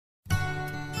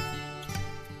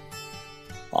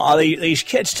These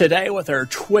kids today with their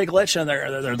Twiglets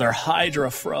and their Hydra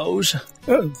Froze.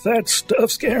 That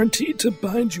stuff's guaranteed to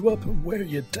bind you up and wear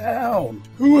you down.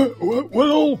 What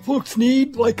old folks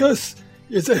need, like us,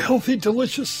 is a healthy,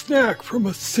 delicious snack from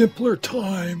a simpler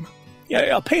time.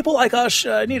 Yeah, people like us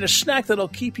need a snack that'll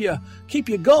keep you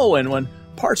going when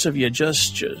parts of you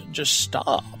just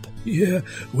stop. Yeah,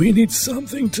 we need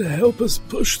something to help us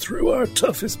push through our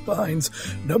toughest binds,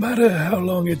 no matter how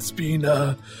long it's been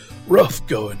rough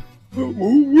going.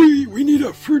 We need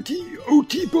a fruity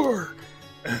OT bar.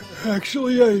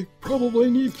 Actually, I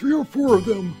probably need 3 or 4 of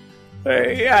them.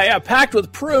 Yeah, packed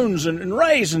with prunes and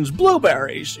raisins,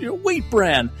 blueberries, wheat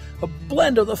bran, a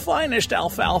blend of the finest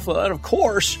alfalfa, and of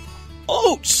course,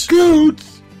 oats.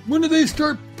 Goats! When do they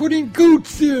start putting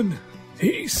goats in?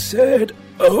 He said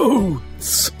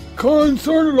oats.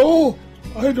 Concern at all.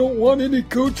 I don't want any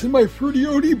goats in my Fruity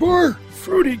Oaty bar.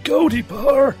 Fruity Goaty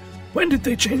bar? When did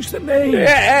they change the name?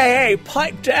 Hey,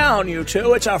 pipe down, you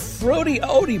two. It's a Fruity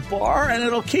Oaty bar, and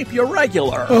it'll keep you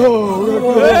regular.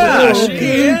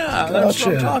 Okay. That's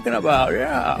what I'm talking about,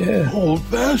 yeah.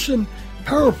 Old-fashioned,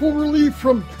 powerful relief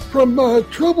from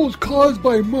troubles caused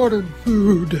by modern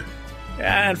food.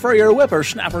 And for your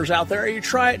whippersnappers out there, you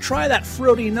try that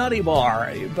Fruity Nutty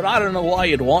bar, but I don't know why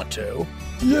you'd want to.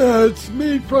 Yeah, it's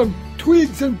made from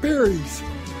twigs and berries.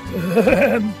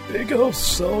 And big old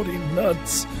salty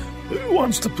nuts. Who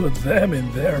wants to put them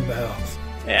in their mouth?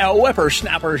 Yeah,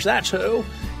 whippersnappers, that's who.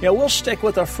 Yeah, we'll stick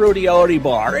with the Fruity Oaty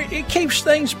bar. It keeps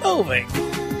things moving.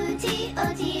 Fruity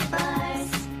Oaty bars.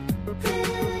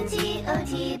 Fruity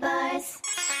Oaty bars.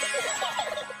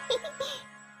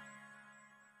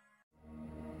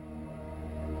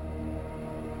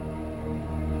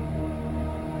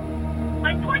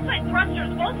 My portside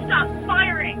thrusters won't stop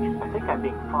firing. I think I'm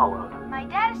being followed. My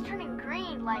dad is turning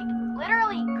green, like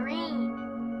literally green.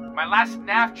 My last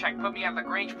nav check put me at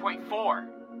Lagrange point 4.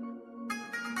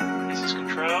 This is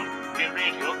Control. We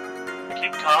read you.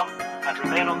 Keep calm and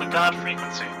remain on the guard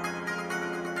frequency.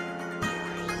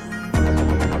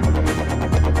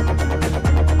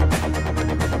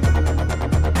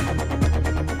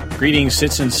 Greetings,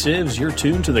 Sits and Sieves. You're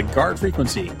tuned to the guard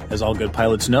frequency. As all good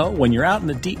pilots know, when you're out in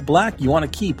the deep black, you want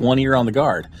to keep one ear on the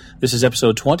guard. This is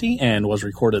episode 20 and was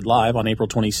recorded live on April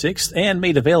 26th and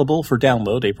made available for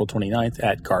download April 29th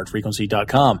at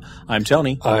guardfrequency.com. I'm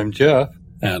Tony. I'm Jeff.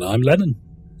 And I'm Lennon.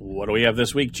 What do we have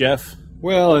this week, Jeff?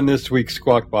 Well, in this week's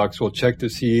Squawk Box, we'll check to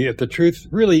see if the truth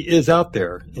really is out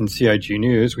there. In CIG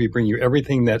News, we bring you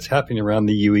everything that's happening around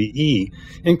the UEE,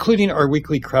 including our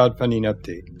weekly crowdfunding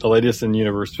update. The latest in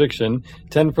universe fiction,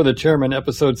 10 for the Chairman,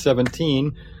 episode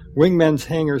 17, Wingman's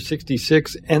Hangar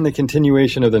 66, and the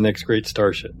continuation of the Next Great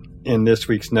Starship. In this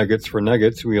week's Nuggets for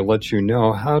Nuggets, we'll let you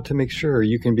know how to make sure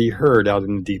you can be heard out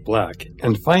in the deep black.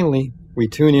 And finally, we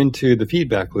tune into the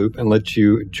feedback loop and let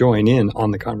you join in on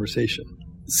the conversation.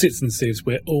 Sits and Sieves,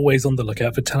 we're always on the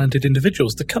lookout for talented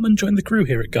individuals to come and join the crew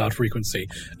here at Guard Frequency,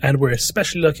 and we're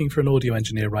especially looking for an audio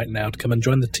engineer right now to come and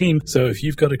join the team, so if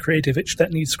you've got a creative itch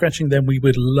that needs scratching, then we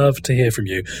would love to hear from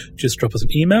you. Just drop us an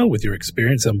email with your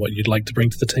experience and what you'd like to bring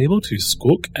to the table to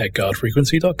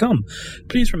squawk@guardfrequency.com.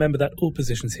 Please remember that all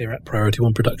positions here at Priority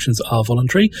One Productions are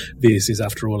voluntary. This is,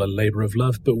 after all, a labour of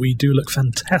love, but we do look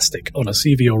fantastic on a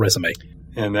CV or resume.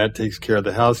 And that takes care of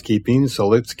the housekeeping, so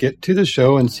let's get to the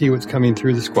show and see what's coming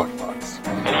through the Squawk Box.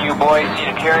 Any of you boys need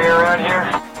a carrier around here?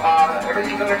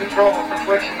 Everything's under control.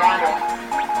 Situation normal.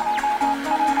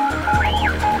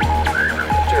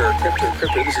 Crypto.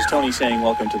 This is Tony saying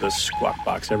welcome to the Squawk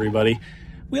Box, everybody.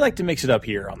 We like to mix it up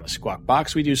here on the Squawk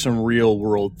Box. We do some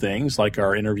real-world things, like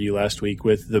our interview last week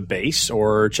with The Base,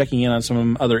 or checking in on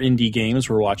some other indie games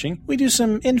we're watching. We do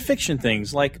some in-fiction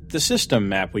things, like the System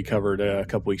map we covered a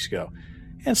couple weeks ago.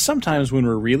 And sometimes when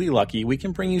we're really lucky, we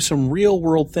can bring you some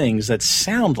real-world things that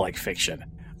sound like fiction.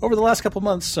 Over the last couple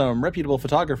months, some reputable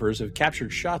photographers have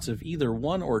captured shots of either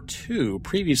one or two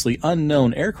previously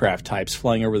unknown aircraft types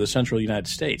flying over the central United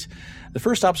States. The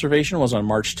first observation was on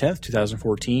March 10th,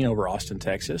 2014, over Austin,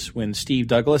 Texas, when Steve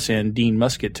Douglas and Dean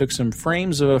Musket took some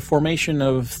frames of a formation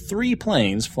of 3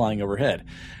 planes flying overhead.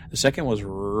 The second was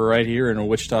right here in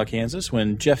Wichita, Kansas,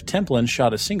 when Jeff Templin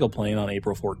shot a single plane on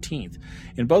April 14th.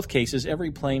 In both cases, every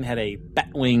plane had a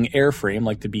batwing airframe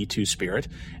like the B-2 Spirit,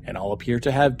 and all appear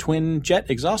to have twin jet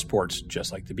exhaust ports,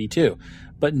 just like the B-2.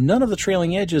 But none of the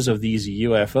trailing edges of these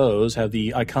UFOs have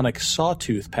the iconic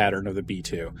sawtooth pattern of the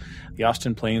B-2. The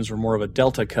Austin planes were more of a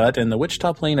delta cut, and the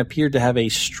Wichita plane appeared to have a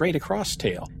straight-across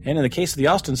tail. And in the case of the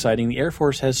Austin sighting, the Air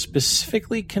Force has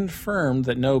specifically confirmed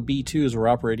that no B-2s were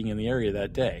operating in the area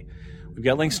that day. We've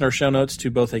got links in our show notes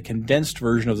to both a condensed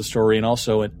version of the story and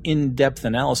also an in-depth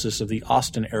analysis of the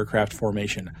Austin aircraft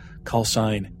formation, call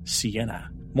sign Sienna.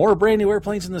 More brand new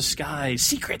airplanes in the sky,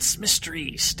 secrets,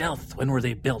 mystery, stealth. When were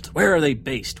they built? Where are they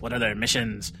based? What are their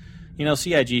missions? You know,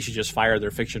 CIG should just fire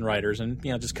their fiction writers and,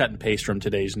 just cut and paste from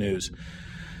today's news.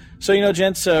 So,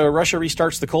 gents, Russia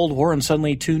restarts the Cold War and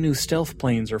suddenly 2 new stealth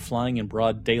planes are flying in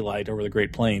broad daylight over the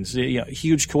Great Plains.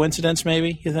 Huge coincidence,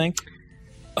 maybe, you think?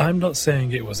 I'm not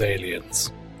saying it was aliens,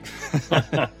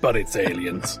 but it's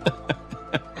aliens.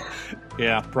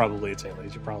 Yeah, probably it's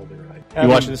aliens. You're probably right. You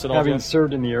watching this at all? Having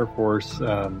served in the Air Force,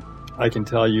 I can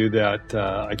tell you that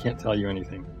I can't tell you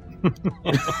anything.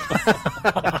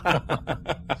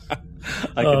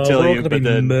 I can tell you, we're going to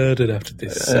be murdered after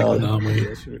this segment, aren't we?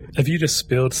 Have you just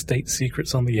spilled state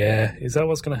secrets on the air? Is that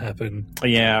what's going to happen?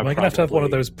 Yeah, Am I going to have one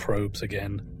of those probes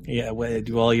again? Yeah, well,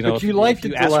 But if you liked it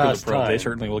the ask last for the probe, time. they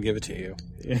certainly will give it to you.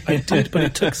 I did, but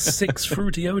it took 6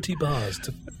 Fruity Oaty bars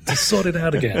to sort it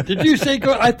out again. Did you say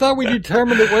I thought we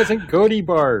determined it wasn't Goaty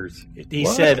bars. He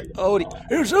said, it's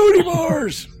Oaty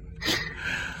bars!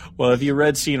 Well, if you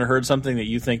read, seen, or heard something that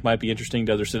you think might be interesting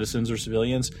to other citizens or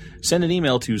civilians, send an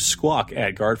email to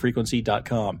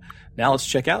squawk@guardfrequency.com. Now let's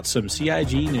check out some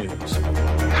CIG news. Speed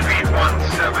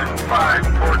 175,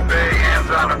 Port Bay, hands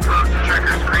on approach,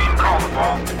 checker screen, call the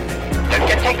ball. Don't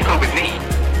get technical with me.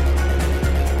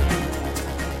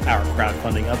 Our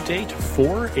crowdfunding update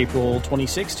for April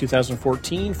 26,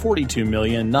 2014,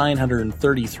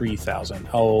 $42,933,000.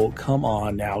 Oh, come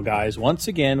on now, guys. Once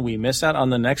again, we miss out on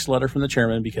the next letter from the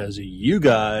chairman because you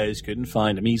guys couldn't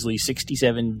find a measly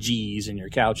 67 Gs in your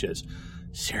couches.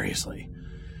 Seriously.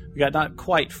 We got not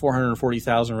quite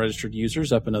 440,000 registered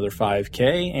users, up another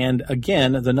 5K, and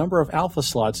again, the number of alpha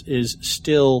slots is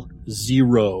still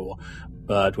 0.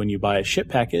 But when you buy a ship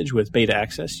package with beta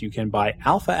access, you can buy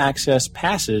alpha access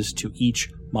passes to each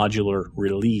modular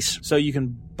release. So you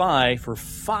can buy for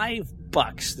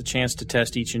 $5 the chance to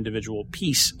test each individual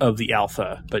piece of the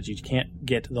alpha, but you can't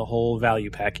get the whole value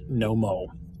pack no mo.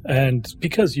 And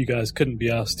because you guys couldn't be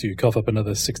asked to cough up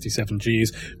another 67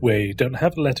 Gs, we don't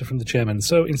have a letter from the chairman,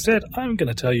 so instead I'm going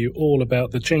to tell you all about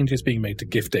the changes being made to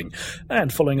gifting.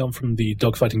 And following on from the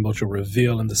dogfighting module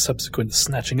reveal and the subsequent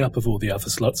snatching up of all the alpha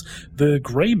slots, the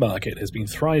grey market has been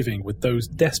thriving with those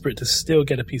desperate to still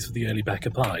get a piece of the early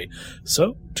backer pie.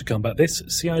 So, to combat this,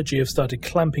 CIG have started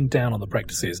clamping down on the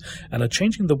practices and are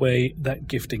changing the way that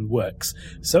gifting works.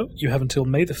 So, you have until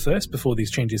May the 1st before these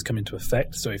changes come into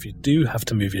effect, so if you do have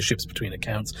to move your ships between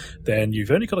accounts, then you've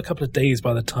only got a couple of days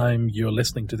by the time you're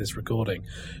listening to this recording.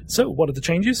 So, what are the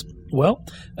changes? Well,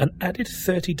 an added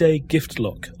 30-day gift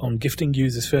lock on gifting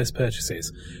users' first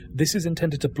purchases. This is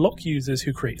intended to block users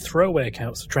who create throwaway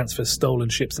accounts to transfer stolen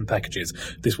ships and packages.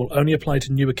 This will only apply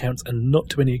to new accounts and not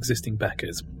to any existing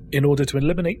backers. In order to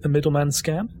eliminate the middleman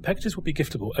scam, packages will be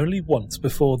giftable only once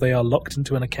before they are locked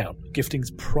into an account.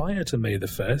 Giftings prior to May the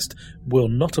 1st will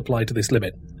not apply to this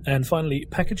limit. And finally,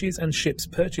 packages and ships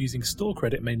purchased using store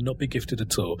credit may not be gifted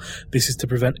at all. This is to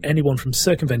prevent anyone from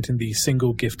circumventing the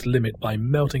single gift limit by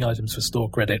melting items for store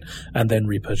credit and then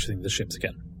repurchasing the ships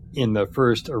again. In the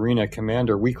first Arena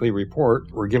Commander weekly report,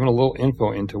 we're given a little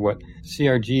info into what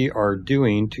CRG are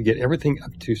doing to get everything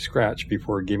up to scratch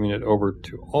before giving it over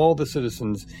to all the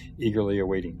citizens eagerly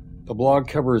awaiting. The blog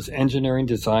covers engineering,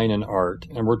 design, and art,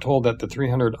 and we're told that the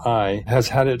 300i has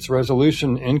had its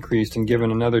resolution increased and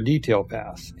given another detail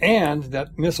pass, and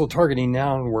that missile targeting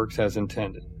now works as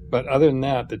intended. But other than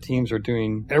that, the teams are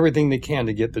doing everything they can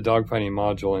to get the dogfighting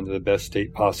module into the best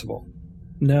state possible.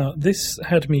 Now, this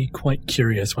had me quite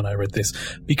curious when I read this.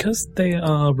 Because they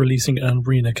are releasing an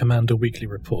Arena Commander weekly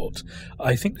report,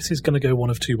 I think this is going to go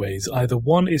one of two ways. Either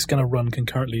one is going to run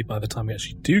concurrently by the time we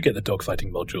actually do get the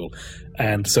dogfighting module,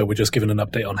 and so we're just given an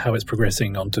update on how it's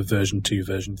progressing onto version 2,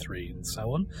 version 3, and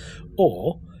so on.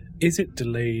 Or is it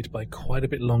delayed by quite a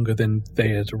bit longer than they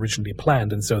had originally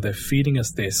planned, and so they're feeding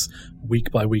us this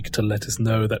week by week to let us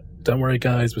know that, don't worry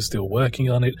guys, we're still working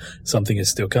on it, something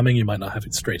is still coming, you might not have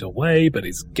it straight away, but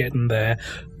it's getting there.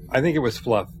 I think it was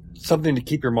fluff. Something to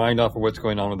keep your mind off of what's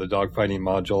going on with the dogfighting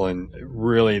module, and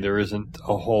really there isn't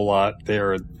a whole lot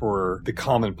there for the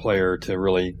common player to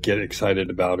really get excited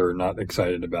about or not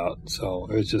excited about, so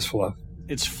it was just fluff.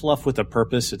 It's fluff with a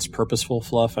purpose. It's purposeful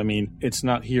fluff. I mean, it's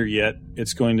not here yet.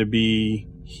 It's going to be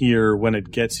here when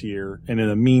it gets here. And in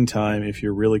the meantime, if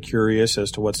you're really curious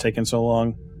as to what's taken so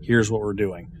long, here's what we're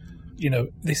doing. You know,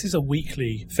 this is a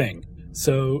weekly thing.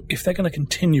 So if they're going to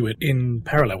continue it in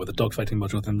parallel with the dogfighting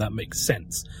module, then that makes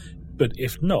sense. But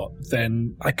if not,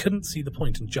 then I couldn't see the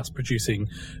point in just producing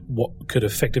what could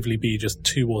effectively be just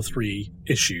 2 or 3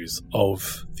 issues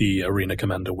of the Arena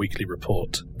Commander Weekly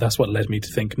Report. That's what led me to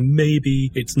think maybe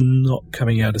it's not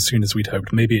coming out as soon as we'd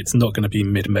hoped. Maybe it's not going to be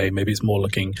mid-May. Maybe it's more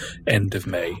looking end of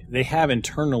May. They have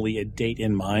internally a date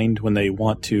in mind when they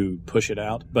want to push it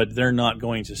out, but they're not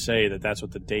going to say that that's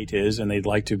what the date is, and they'd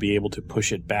like to be able to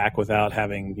push it back without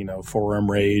having,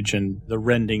 forum rage and the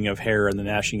rending of hair and the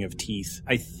gnashing of teeth.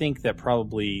 I think that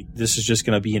probably this is just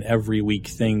going to be an every week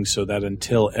thing, so that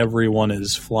until everyone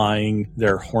is flying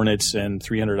their Hornets and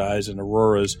 300 Eyes and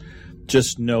Auroras,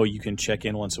 just know you can check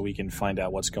in once a week and find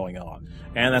out what's going on.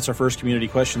 And that's our first community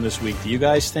question this week. Do you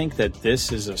guys think that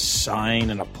this is a sign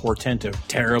and a portent of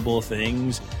terrible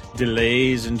things,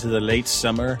 delays into the late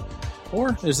summer?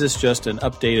 Or is this just an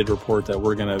updated report that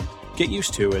we're going to get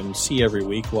used to and see every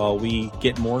week while we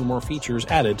get more and more features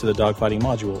added to the dogfighting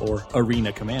module or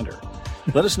Arena Commander?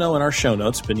 Let us know in our show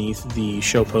notes beneath the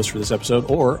show post for this episode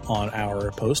or on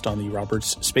our post on the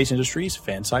Roberts Space Industries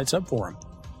fansite subforum.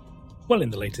 Well, in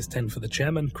the latest 10 for the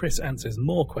chairman, Chris answers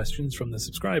more questions from the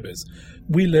subscribers.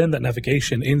 We learned that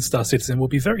navigation in Star Citizen will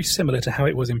be very similar to how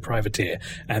it was in Privateer,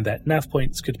 and that nav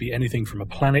points could be anything from a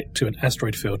planet to an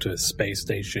asteroid field to a space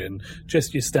station,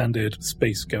 just your standard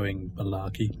space-going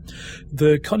malarkey.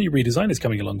 The Connie redesign is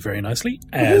coming along very nicely,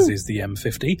 as is the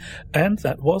M50, and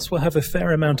that whilst we'll have a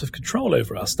fair amount of control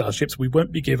over our starships, we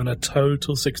won't be given a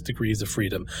total 6 degrees of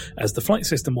freedom, as the flight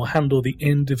system will handle the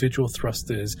individual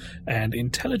thrusters and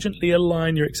intelligently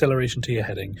align your acceleration to your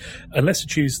heading, unless you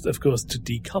choose, of course, to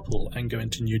decouple and go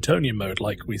into Newtonian mode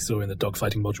like we saw in the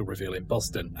dogfighting module reveal in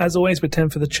Boston. As always, with 10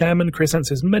 for the chairman, Chris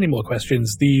answers many more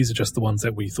questions. These are just the ones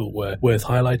that we thought were worth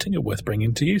highlighting or worth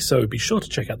bringing to you, so be sure to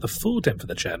check out the full 10 for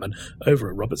the chairman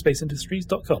over at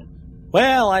robertspaceindustries.com.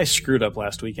 Well, I screwed up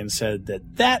last week and said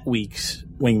that week's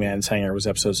Wingman's Hangar was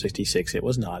episode 66. It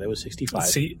was not. It was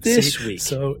 65. This week.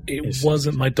 So it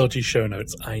wasn't my dodgy show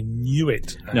notes. I knew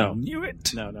it. No.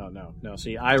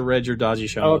 See, I read your dodgy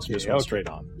show notes and just went straight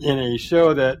on. In a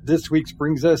show that this week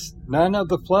brings us none of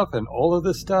the fluff and all of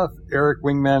the stuff, Eric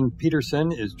Wingman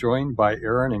Peterson is joined by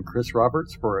Aaron and Chris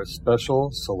Roberts for a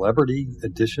special celebrity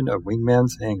edition of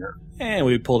Wingman's Hangar. And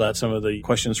we pulled out some of the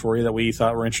questions for you that we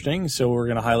thought were interesting, so we're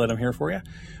going to highlight them here for you.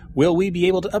 Will we be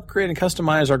able to upgrade and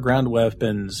customize our ground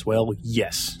weapons? Well,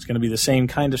 yes. It's going to be the same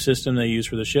kind of system they use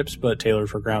for the ships, but tailored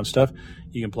for ground stuff.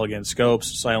 You can plug in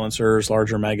scopes, silencers,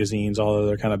 larger magazines, all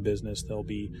other kind of business. There'll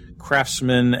be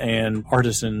craftsmen and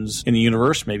artisans in the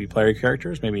universe, maybe player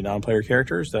characters, maybe non-player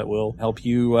characters, that will help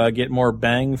you get more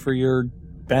bang for your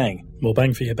bang. More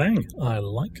bang for your bang. I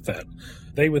like that.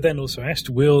 They were then also asked,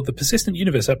 will the Persistent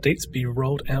Universe updates be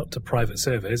rolled out to private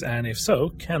servers? And if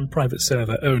so, can private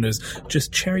server owners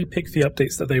just cherry pick the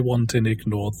updates that they want and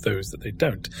ignore those that they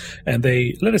don't? And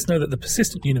they let us know that the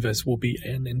Persistent Universe will be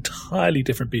an entirely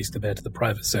different beast compared to the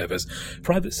private servers.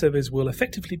 Private servers will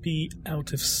effectively be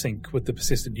out of sync with the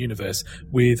Persistent Universe,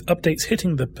 with updates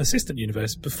hitting the Persistent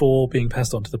Universe before being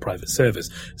passed on to the private servers.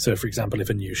 So, for example, if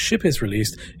a new ship is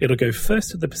released, it'll go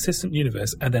first to the Persistent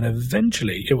Universe, and then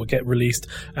eventually it will get released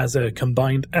as a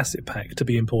combined asset pack to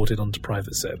be imported onto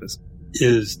private servers.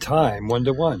 Is time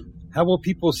 1-to-1? How will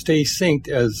people stay synced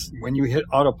as when you hit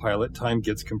autopilot, time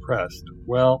gets compressed?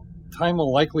 Well, time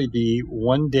will likely be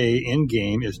 1 day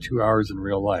in-game is 2 hours in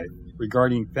real life.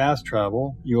 Regarding fast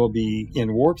travel, you will be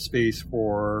in warp space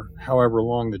for however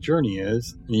long the journey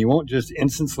is, and you won't just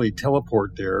instantly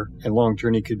teleport there. A long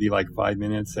journey could be like 5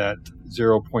 minutes at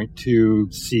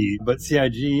 0.2 C, but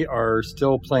CIG are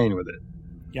still playing with it.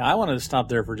 Yeah, I wanted to stop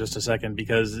there for just a second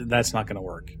because that's not going to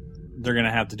work. They're going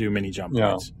to have to do mini jump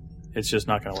points. It's just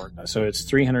not going to work. So it's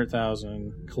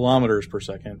 300,000 kilometers per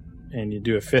second, and you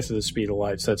do a fifth of the speed of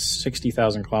light. So that's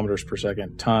 60,000 kilometers per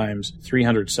second times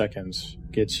 300 seconds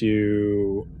gets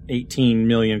you 18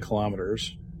 million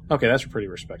kilometers. Okay, that's pretty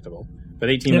respectable. But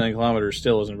 18 million kilometers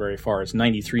still isn't very far. It's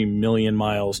 93 million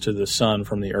miles to the sun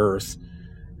from the Earth.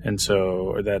 And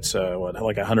so that's,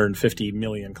 like 150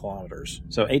 million kilometers.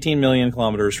 So 18 million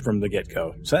kilometers from the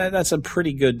get-go. So that's a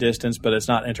pretty good distance, but it's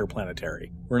not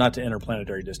interplanetary. We're not to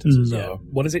interplanetary distances yet.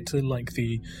 What is it to, like,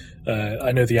 the...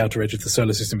 I know the outer edge of the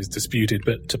solar system is disputed,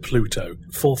 but to Pluto,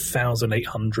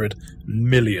 4,800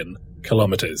 million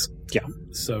kilometers. Yeah.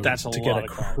 So that's to get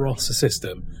across the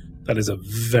system... That is a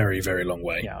very, very long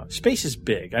way. Yeah. Space is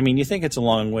big. I mean, you think it's a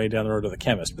long way down the road to the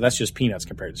chemist, but that's just peanuts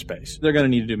compared to space. They're going to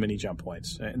need to do mini jump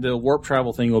points. The warp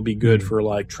travel thing will be good for,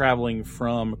 like, traveling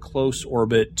from close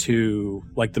orbit to,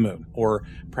 like, the moon, or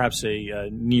perhaps a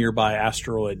nearby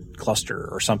asteroid cluster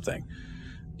or something.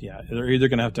 Yeah. They're either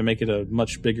going to have to make it a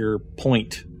much bigger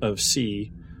point of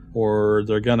C, or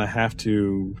they're going to have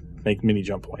to make mini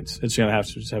jump points. It's going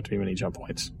to just have to be mini jump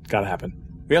points. Got to happen.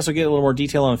 We also get a little more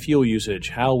detail on fuel usage.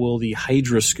 How will the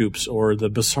Hydra scoops or the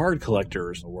Bassard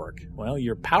collectors work? Well,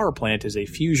 your power plant is a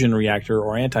fusion reactor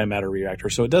or antimatter reactor,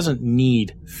 so it doesn't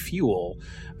need fuel,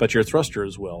 but your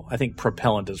thrusters will. I think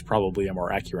propellant is probably a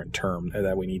more accurate term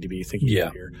that we need to be thinking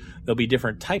about here. There'll be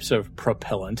different types of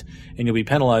propellant, and you'll be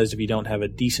penalized if you don't have a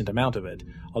decent amount of it,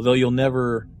 although you'll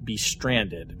never be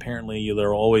stranded. Apparently,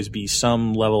 there will always be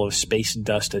some level of space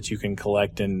dust that you can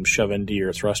collect and shove into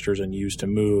your thrusters and use to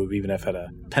move, even if at a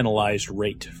penalized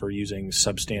rate for using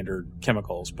substandard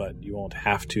chemicals, but you won't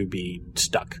have to be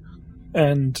stuck.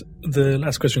 And the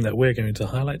last question that we're going to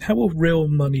highlight, how will real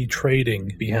money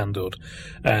trading be handled?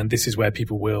 And this is where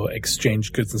people will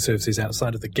exchange goods and services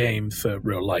outside of the game for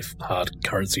real life hard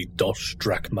currency, dosh,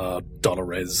 drachma,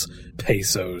 dollares,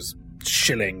 pesos,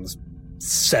 shillings,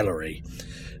 celery.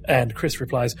 And Chris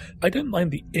replies, I don't mind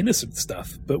the innocent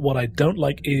stuff, but what I don't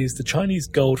like is the Chinese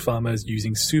gold farmers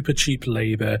using super cheap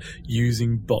labor,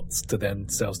 using bots to then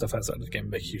sell stuff outside of the game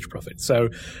and make a huge profit. So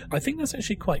I think that's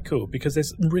actually quite cool, because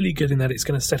it's really good in that it's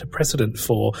going to set a precedent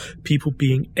for people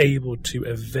being able to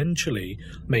eventually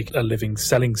make a living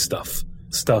selling stuff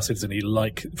Star Citizen-y,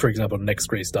 like, for example, Next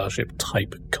Great Starship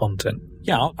type content.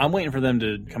 Yeah, I'm waiting for them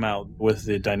to come out with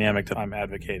the dynamic that I'm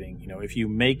advocating. You know, if you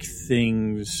make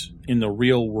things in the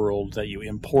real world that you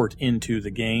import into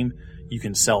the game, you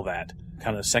can sell that.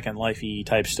 Kind of Second Life-y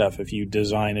type stuff. If you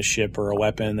design a ship or a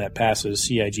weapon that passes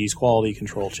CIG's quality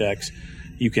control checks,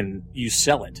 you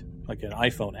sell it, like an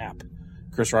iPhone app.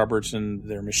 Chris Roberts and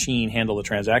their machine handle the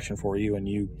transaction for you, and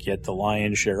you get the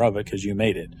lion's share of it because you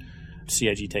made it.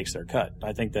 CIG takes their cut.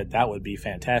 I think that would be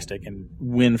fantastic and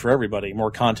win for everybody.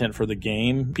 More content for the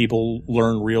game. People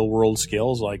learn real-world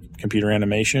skills like computer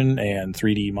animation and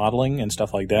 3D modeling and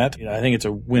stuff like that. I think it's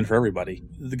a win for everybody.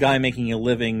 The guy making a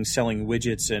living selling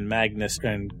widgets and magnets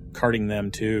and carting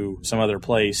them to some other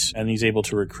place, and he's able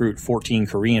to recruit 14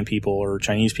 Korean people or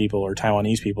Chinese people or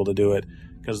Taiwanese people to do it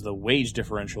because the wage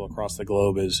differential across the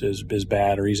globe is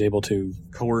bad, or he's able to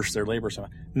coerce their labor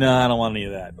somehow. No, I don't want any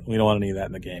of that. We don't want any of that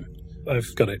in the game.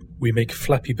 I've got it. We make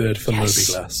Flappy Bird for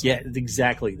Moby-Glass. Yeah,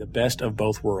 exactly. The best of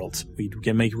both worlds. We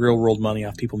can make real-world money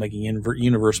off people making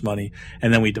universe money,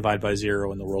 and then we divide by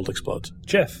zero and the world explodes.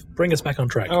 Jeff, bring us back on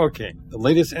track. Okay. The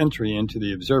latest entry into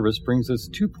the Observus brings us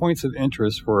 2 points of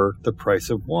interest for the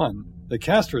price of 1. The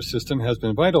Castor system has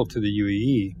been vital to the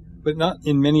UEE, but not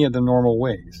in many of the normal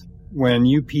ways. When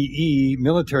UPE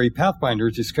military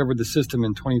pathfinders discovered the system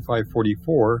in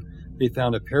 2544, they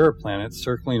found a pair of planets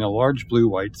circling a large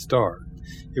blue-white star.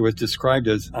 It was described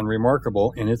as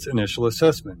unremarkable in its initial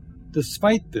assessment.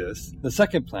 Despite this, the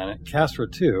second planet, Castor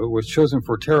II, was chosen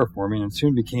for terraforming and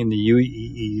soon became the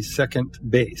UEE's second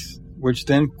base, which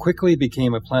then quickly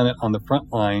became a planet on the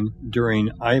front line during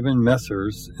Ivan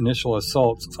Messer's initial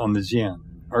assaults on the Xi'an.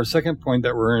 Our second point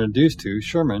that we're introduced to,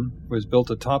 Sherman, was built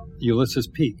atop Ulysses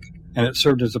Peak, and it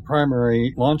served as a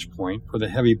primary launch point for the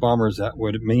heavy bombers that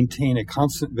would maintain a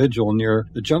constant vigil near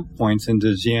the jump points into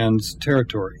Xi'an's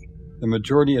territory. The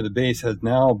majority of the base has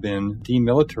now been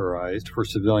demilitarized for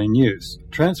civilian use,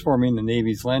 transforming the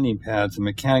Navy's landing pads and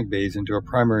mechanic bays into a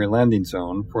primary landing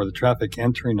zone for the traffic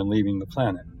entering and leaving the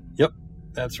planet. Yep,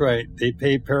 that's right. They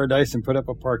paved paradise and put up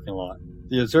a parking lot.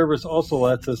 The Observus also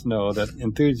lets us know that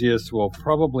enthusiasts will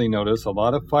probably notice a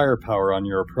lot of firepower on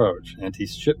your approach,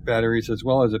 anti-ship batteries as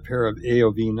well as a pair of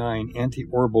AOV-9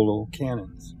 anti-orbital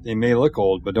cannons. They may look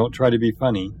old, but don't try to be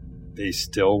funny. They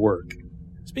still work.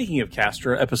 Speaking of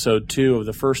Castor, Episode 2 of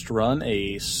the first run,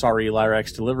 a Sari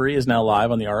Lyrax delivery, is now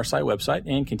live on the RSI website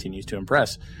and continues to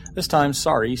impress. This time,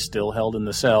 Sari, still held in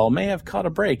the cell, may have caught a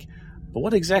break. But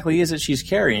what exactly is it she's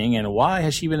carrying, and why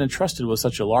has she been entrusted with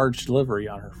such a large delivery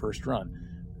on her first run?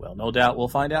 Well, no doubt we'll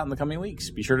find out in the coming weeks.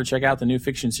 Be sure to check out the new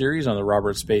fiction series on the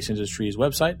Roberts Space Industries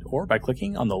website or by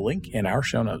clicking on the link in our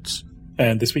show notes.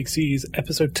 And this week sees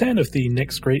episode 10 of the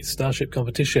Next Great Starship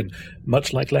competition.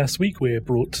 Much like last week, we're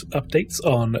brought updates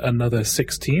on another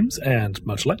 6 teams, and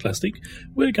much like last week,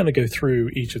 we're going to go through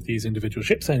each of these individual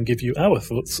ships and give you our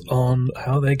thoughts on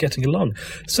how they're getting along.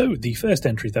 So the first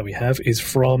entry that we have is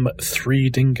from 3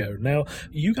 Dingo. Now,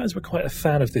 you guys were quite a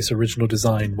fan of this original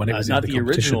design when it was in the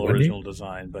competition. Not the original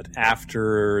design, but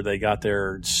after they got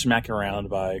their smack around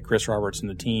by Chris Roberts and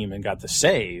the team and got the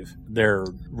save, their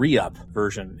re-up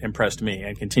version impressed me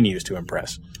and continues to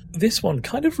impress. This one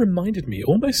kind of reminded me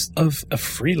almost of a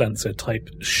Freelancer type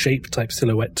shape, type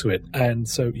silhouette to it. And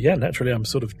so, yeah, naturally I'm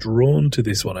sort of drawn to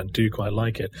this one and do quite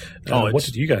like it. What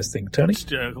did you guys think, Tony? It's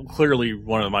clearly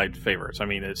one of my favorites. I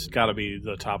mean, it's got to be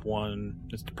the top one.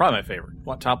 It's probably my favorite.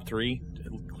 What, top 3?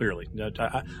 Clearly.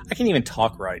 I can't even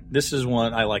talk right. This is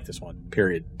one. I like this one.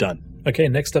 Period. Done. Okay,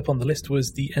 next up on the list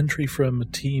was the entry from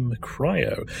Team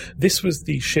Cryo. This was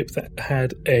the ship that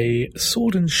had a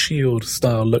sword and shield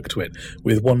style look to it,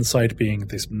 with one side being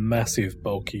this massive,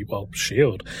 bulky,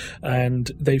 shield.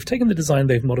 And they've taken the design,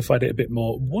 they've modified it a bit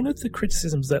more. One of the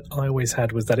criticisms that I always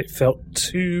had was that it felt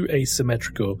too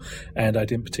asymmetrical, and I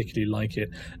didn't particularly like it.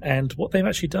 And what they've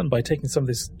actually done by taking some of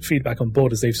this feedback on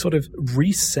board is they've sort of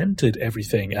recentered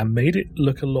everything and made it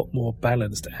look a lot more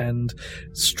balanced. And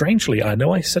strangely, I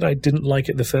know I said I didn't like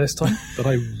it the first time, but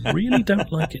I really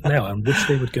don't like it now and wish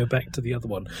they would go back to the other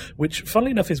one, which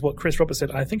funnily enough is what Chris Roberts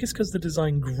said. I think it's because the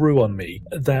design grew on me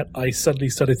that I suddenly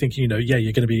started thinking, you're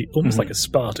going to be almost like a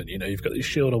Spartan, you've got your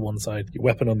shield on one side, your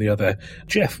weapon on the other.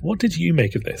 Jeff, what did you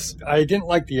make of this? I didn't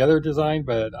like the other design,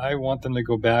 but I want them to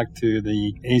go back to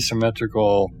the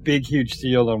asymmetrical, big, huge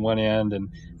shield on one end. And,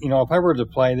 if I were to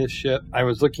fly this ship, I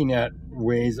was looking at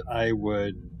ways I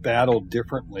would battle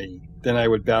differently than I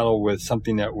would battle with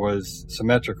something that was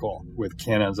symmetrical with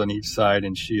cannons on each side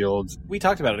and shields. We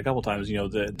talked about it a couple times,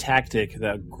 the tactic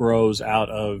that grows out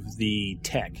of the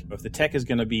tech. If the tech is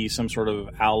going to be some sort of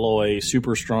alloy,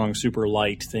 super strong, super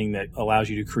light thing that allows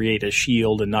you to create a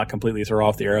shield and not completely throw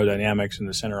off the aerodynamics and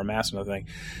the center of mass and everything.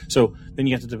 So then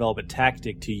you have to develop a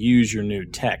tactic to use your new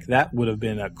tech. That would have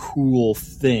been a cool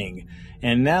thing.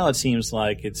 And now it seems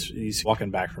like he's walking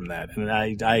back from that. And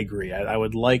I agree. I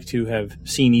would like to have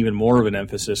seen even more of an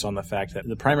emphasis on the fact that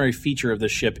the primary feature of the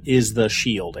ship is the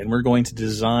shield. And we're going to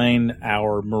design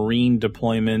our marine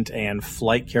deployment and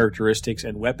flight characteristics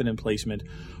and weapon emplacement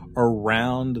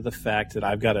around the fact that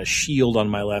I've got a shield on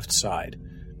my left side.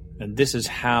 And this is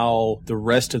how the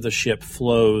rest of the ship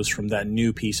flows from that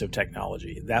new piece of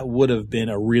technology. That would have been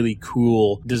a really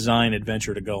cool design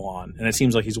adventure to go on. And it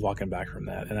seems like he's walking back from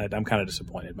that. And I'm kind of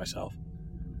disappointed myself.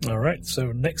 All right,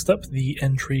 so next up, the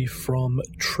entry from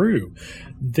True.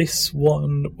 This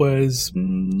one was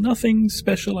nothing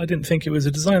special. I didn't think it was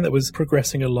a design that was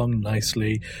progressing along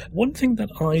nicely. One thing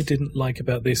that I didn't like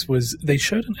about this was they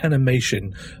showed an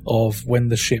animation of when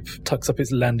the ship tucks up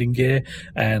its landing gear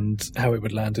and how it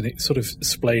would land, and it sort of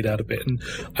splayed out a bit. And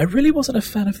I really wasn't a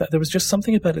fan of that. There was just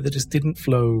something about it that just didn't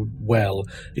flow well.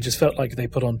 It just felt like they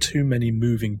put on too many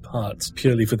moving parts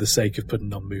purely for the sake of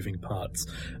putting on moving parts.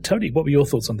 Tony, what were your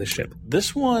thoughts on this ship?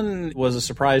 This one was a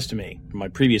surprise to me. My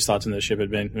previous thoughts on this ship had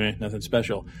been nothing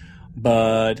special.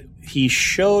 But he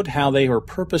showed how they were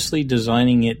purposely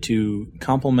designing it to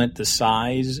complement the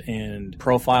size and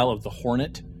profile of the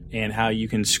Hornet, and how you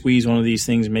can squeeze one of these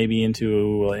things maybe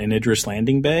into an Idris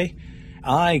landing bay.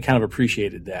 I kind of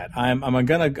appreciated that. I'm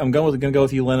gonna go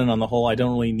with you, Lennon, on the whole. I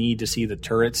don't really need to see the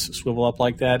turrets swivel up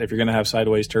like that. If you're gonna have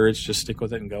sideways turrets, just stick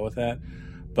with it and go with that.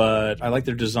 But I like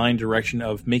their design direction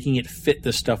of making it fit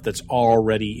the stuff that's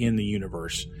already in the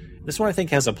universe. This one I think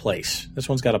has a place. This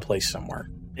one's got a place somewhere.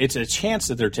 It's a chance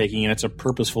that they're taking, and it's a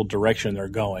purposeful direction they're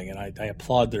going, and I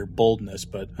applaud their boldness,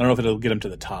 but I don't know if it'll get them to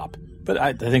the top. But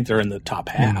I think they're in the top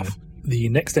half. The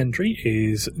next entry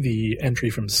is the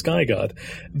entry from Skyguard.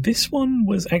 This one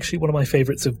was actually one of my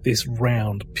favorites of this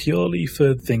round, purely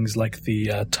for things like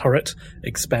the turret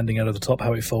expanding out of the top,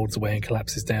 how it folds away and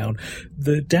collapses down.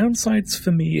 The downsides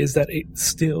for me is that it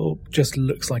still just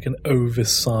looks like an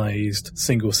oversized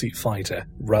single-seat fighter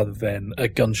rather than a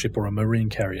gunship or a marine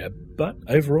carrier. But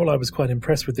overall, I was quite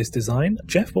impressed with this design.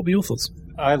 Jeff, what were your thoughts?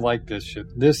 I like this ship.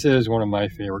 This is one of my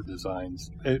favorite designs.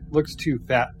 It looks too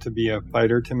fat to be a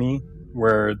fighter to me,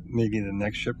 where maybe the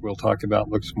next ship we'll talk about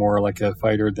looks more like a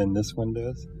fighter than this one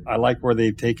does. I like where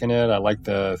they've taken it. I like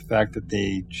the fact that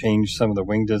they changed some of the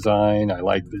wing design. I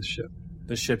like this ship.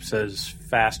 This ship says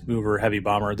fast mover, heavy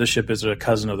bomber. This ship is a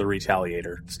cousin of the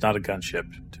Retaliator. It's not a gunship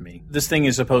to me. This thing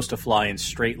is supposed to fly in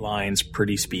straight lines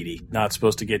pretty speedy, not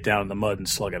supposed to get down in the mud and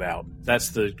slug it out.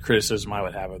 That's the criticism I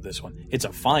would have of this one. It's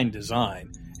a fine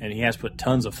design, and he has put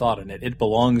tons of thought in it. It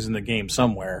belongs in the game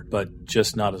somewhere, but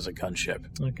just not as a gunship.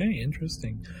 Okay,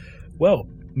 interesting. Well,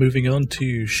 moving on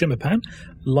to Shimmerpan.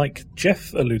 Like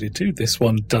Jeff alluded to, this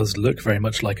one does look very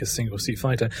much like a single-seat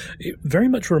fighter. It very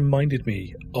much reminded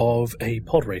me of a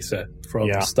pod racer from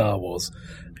Star Wars.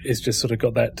 It's just sort of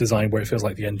got that design where it feels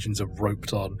like the engines are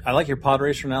roped on. I like your pod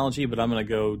racer analogy, but I'm going to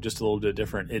go just a little bit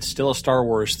different. It's still a Star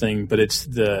Wars thing, but it's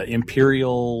the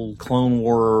Imperial Clone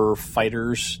War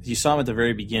fighters. You saw them at the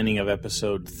very beginning of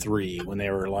Episode 3 when they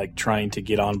were like trying to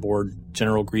get on board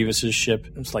General Grievous's ship.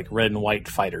 It's like red and white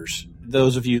fighters.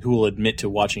 Those of you who will admit to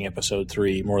watching Episode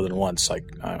 3 more than once, like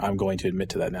I'm going to admit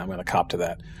to that now, I'm going to cop to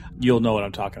that, you'll know what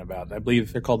I'm talking about. I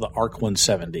believe they're called the ARC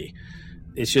 170.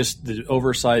 It's just the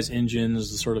oversized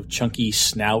engines, the sort of chunky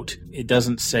snout. It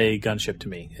doesn't say gunship to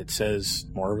me. It says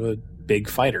more of a big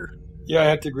fighter. Yeah, I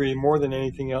have to agree. More than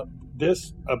anything else,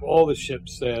 This, of all the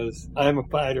ships, says, I'm a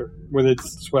fighter, with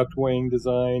its swept wing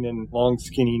design and long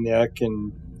skinny neck,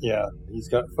 and yeah, he's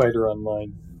got fighter on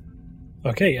mine.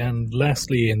 Okay, and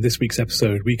lastly, in this week's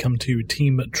episode, we come to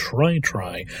Team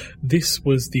Tri-Tri. This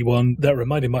was the one that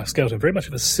reminded Mark Skelton very much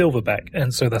of a Silverback,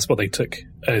 and so that's what they took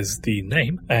as the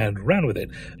name and ran with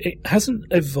it. It hasn't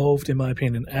evolved, in my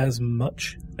opinion, as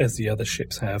much as the other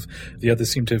ships have. The others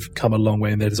seem to have come a long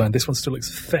way in their design. This one still looks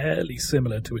fairly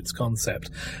similar to its concept,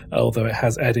 although it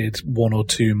has added one or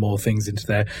two more things into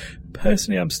there.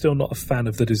 Personally, I'm still not a fan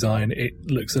of the design. It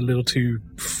looks a little too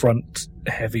front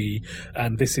heavy,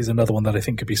 and this is another one that I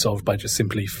think could be solved by just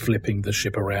simply flipping the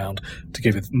ship around to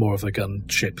give it more of a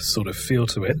gunship sort of feel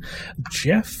to it.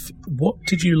 Jeff, what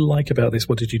did you like about this?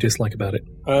 What did you dislike about it?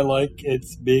 I like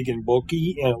it's big and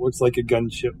bulky, and it looks like a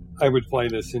gunship. I would fly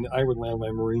this, and I would land my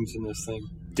Marines in this thing.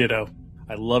 Ditto.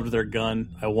 I loved their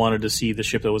gun. I wanted to see the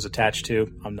ship that was attached to.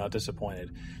 I'm not disappointed.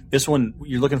 This one,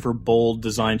 you're looking for bold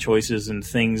design choices and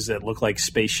things that look like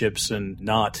spaceships and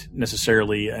not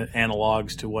necessarily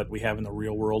analogs to what we have in the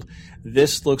real world.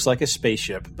 This looks like a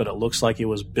spaceship, but it looks like it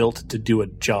was built to do a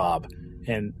job,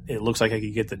 and it looks like I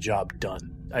could get the job done.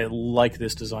 I like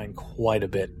this design quite a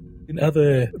bit. In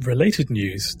other related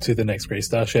news to the Next Great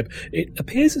Starship, it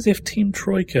appears as if Team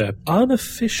Troika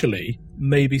unofficially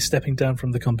may be stepping down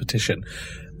from the competition.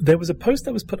 There was a post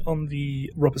that was put on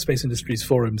the Robert Space Industries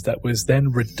forums that was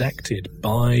then redacted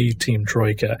by Team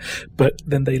Troika, but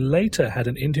then they later had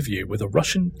an interview with a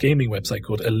Russian gaming website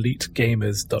called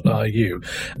EliteGamers.ru.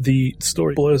 The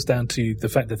story boils down to the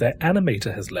fact that their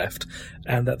animator has left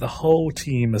and that the whole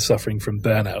team is suffering from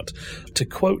burnout. To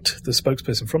quote the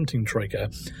spokesperson from Team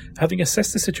Troika, "Having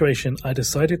assessed the situation, I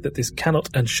decided that this cannot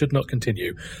and should not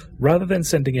continue. Rather than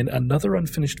sending in another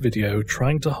unfinished video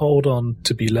trying to hold on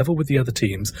to be level with the other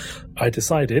teams, I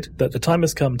decided that the time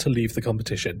has come to leave the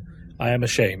competition. I am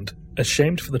ashamed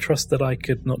for the trust that I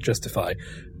could not justify,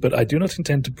 but I do not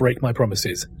intend to break my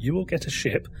promises. You will get a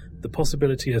ship, the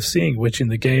possibility of seeing which in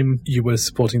the game you were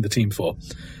supporting the team for.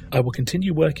 I will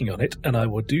continue working on it, and I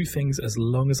will do things as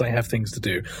long as I have things to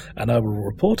do, and I will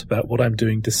report about what I'm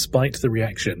doing despite the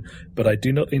reaction, but I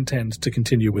do not intend to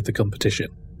continue with the competition."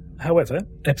 However,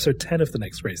 Episode 10 of The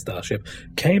Next Great Starship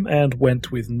came and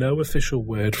went with no official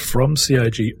word from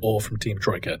CIG or from Team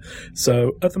Troika.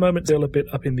 So at the moment, still a bit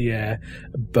up in the air,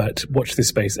 but watch this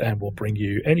space and we'll bring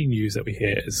you any news that we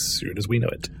hear as soon as we know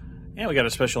it. And we got a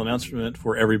special announcement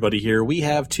for everybody here. We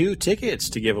have 2 tickets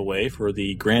to give away for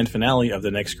the grand finale of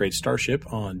The Next Great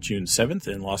Starship on June 7th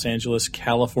in Los Angeles,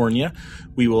 California.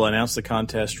 We will announce the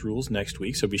contest rules next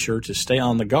week, so be sure to stay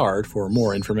on the guard for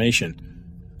more information.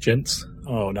 Gents.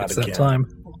 Oh, not it's again. That time.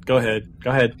 Go ahead.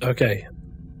 Okay.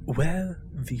 Where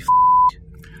the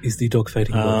is the dogfighting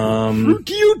module?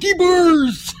 Fruity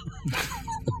bars!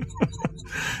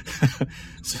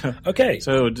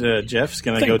 So Jeff's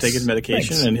going to go take his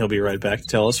medication, and he'll be right back to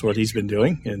tell us what he's been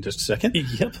doing in just a second.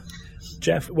 Yep.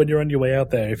 Jeff, when you're on your way out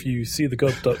there, if you see the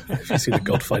God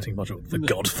fighting module, the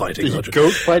God fighting module, the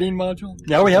goat fighting module.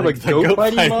 Now we have a goat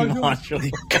fighting module.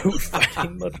 The goat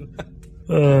fighting module.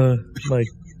 My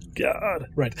God.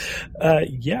 Right.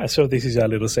 So this is our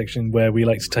little section where we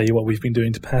like to tell you what we've been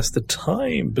doing to pass the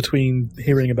time between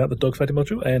hearing about the dogfighting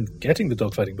module and getting the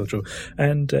dogfighting module.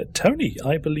 And Tony,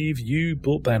 I believe you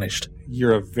bought Banished.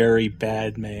 You're a very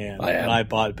bad man. I am. I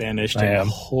bought Banished. I am.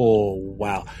 Oh,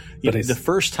 wow. The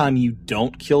first time you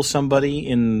don't kill somebody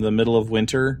in the middle of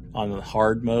winter on the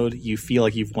hard mode, you feel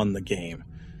like you've won the game.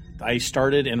 I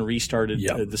started and restarted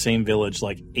the same village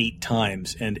like 8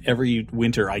 times, and every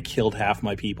winter I killed half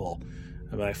my people.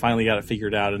 But I finally got it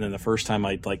figured out, and then the first time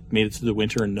I made it through the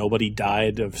winter and nobody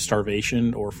died of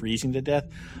starvation or freezing to death,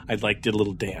 I did a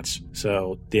little dance.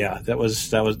 So yeah,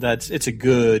 it's a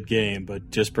good game,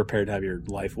 but just prepare to have your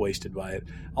life wasted by it.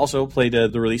 Also played the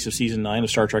release of Season 9 of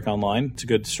Star Trek Online. It's a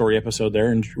good story episode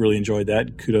there, and really enjoyed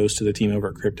that. Kudos to the team over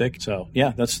at Cryptic. So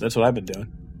yeah, that's what I've been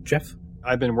doing. Jeff?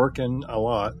 I've been working a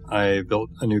lot. I built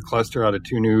a new cluster out of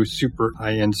 2 new super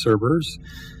high-end servers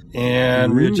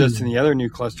and readjusting the other new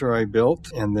cluster I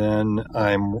built, and then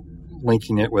I'm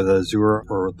linking it with Azure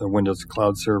or the Windows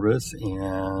Cloud Service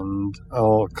and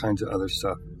all kinds of other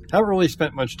stuff. Haven't really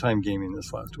spent much time gaming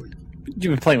this last week. You've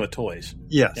been playing with toys.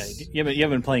 Yes. Yeah, you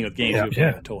haven't been playing with games, you've been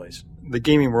playing with toys. The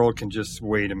gaming world can just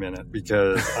wait a minute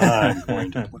because I'm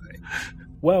going to play.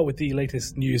 Well, with the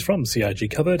latest news from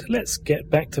CIG covered, let's get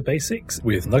back to basics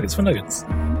with Nuggets for Nuggets.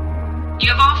 You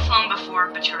have all flown before,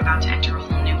 but you're about to enter a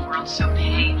whole new world, so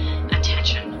pay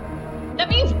attention. That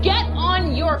means get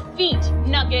on your feet,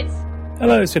 Nuggets.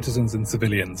 Hello, citizens and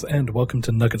civilians, and welcome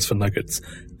to Nuggets for Nuggets.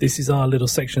 This is our little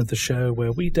section of the show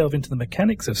where we delve into the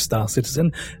mechanics of Star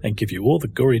Citizen and give you all the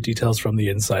gory details from the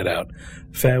inside out.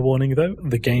 Fair warning, though,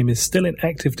 the game is still in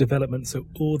active development, so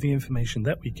all the information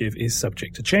that we give is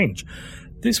subject to change.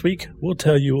 This week, we'll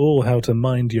tell you all how to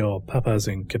mind your papas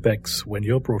and Quebecs when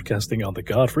you're broadcasting on the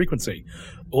Guard frequency,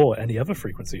 or any other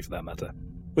frequency for that matter.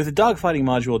 With the dogfighting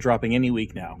module dropping any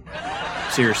week now.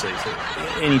 Seriously,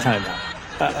 anytime now.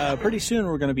 Pretty soon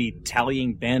we're going to be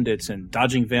tallying bandits and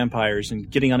dodging vampires and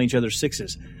getting on each other's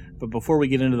sixes. But before we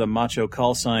get into the macho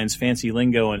call signs, fancy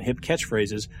lingo, and hip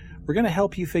catchphrases, we're going to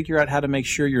help you figure out how to make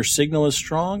sure your signal is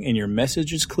strong and your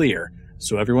message is clear,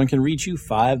 so everyone can reach you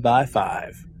 5 by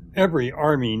 5. Every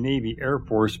Army, Navy, Air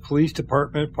Force, Police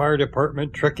Department, Fire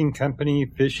Department, Trekking Company,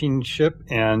 Fishing Ship,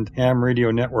 and ham radio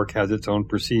network has its own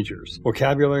procedures,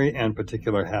 vocabulary, and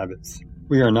particular habits.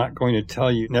 We are not going to tell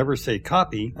you never say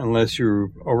copy unless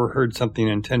you've overheard something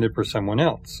intended for someone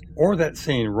else. Or that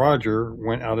saying Roger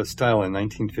went out of style in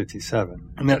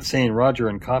 1957. And that saying Roger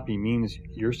and copy means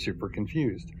you're super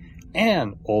confused.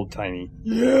 And old-timey.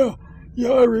 Yeah,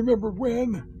 I remember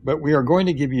when. But we are going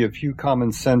to give you a few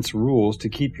common sense rules to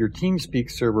keep your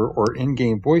TeamSpeak server or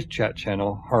in-game voice chat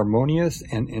channel harmonious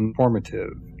and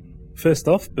informative. First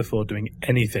off, before doing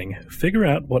anything, figure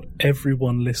out what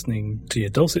everyone listening to your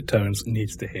dulcet tones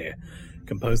needs to hear.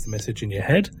 Compose the message in your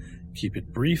head, keep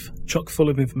it brief, chock full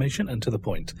of information, and to the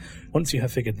point. Once you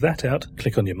have figured that out,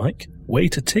 click on your mic,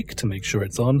 wait a tick to make sure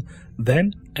it's on,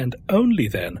 then, and only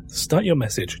then, start your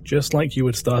message just like you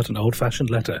would start an old-fashioned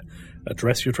letter.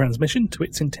 Address your transmission to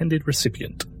its intended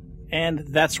recipient. And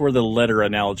that's where the letter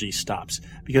analogy stops,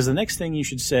 because the next thing you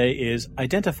should say is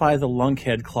identify the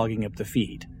lunkhead clogging up the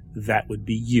feed. That would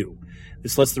be you.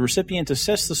 This lets the recipient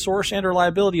assess the source and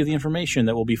reliability of the information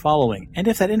that will be following. And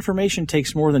if that information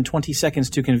takes more than 20 seconds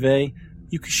to convey,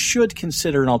 you should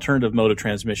consider an alternative mode of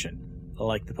transmission,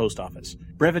 like the post office.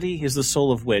 Brevity is the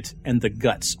soul of wit and the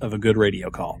guts of a good radio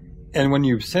call. And when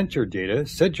you've sent your data,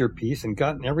 said your piece, and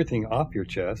gotten everything off your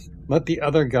chest, let the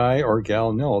other guy or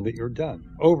gal know that you're done.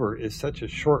 Over is such a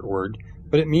short word,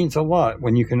 but it means a lot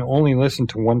when you can only listen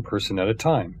to one person at a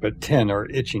time, but 10 are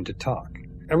itching to talk.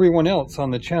 Everyone else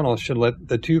on the channel should let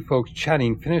the two folks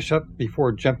chatting finish up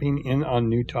before jumping in on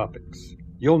new topics.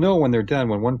 You'll know when they're done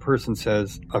when one person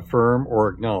says affirm or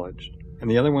acknowledged, and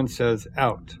the other one says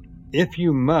out. If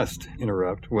you must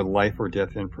interrupt with life or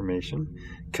death information,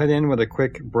 cut in with a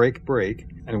quick break,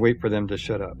 and wait for them to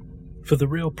shut up. For the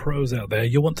real pros out there,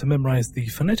 you'll want to memorize the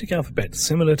phonetic alphabet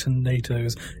similar to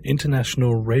NATO's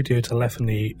International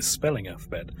Radiotelephony Spelling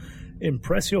Alphabet.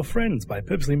 Impress your friends by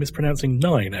purposely mispronouncing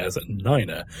 9 as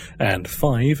Niner and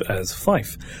 5 as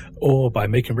Fife, or by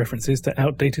making references to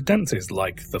outdated dances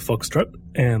like the Foxtrot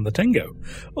and the Tango,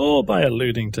 or by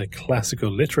alluding to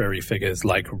classical literary figures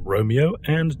like Romeo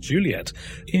and Juliet.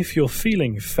 If you're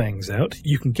feeling fangs out,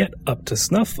 you can get up to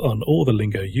snuff on all the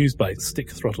lingo used by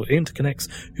Stick Throttle Interconnects,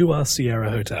 who are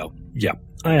Sierra Hotel. Yeah,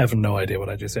 I have no idea what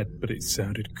I just said, but it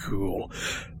sounded cool.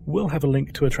 We'll have a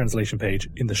link to a translation page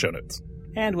in the show notes.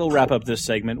 And we'll wrap up this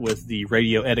segment with the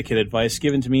radio etiquette advice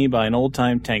given to me by an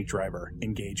old-time tank driver.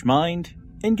 Engage mind,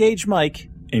 engage mic,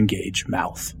 engage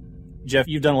mouth. Jeff,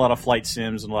 you've done a lot of flight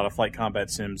sims and a lot of flight combat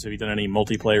sims. Have you done any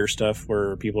multiplayer stuff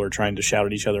where people are trying to shout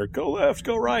at each other, go left,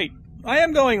 go right? I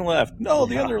am going left. No,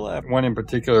 the other left. One in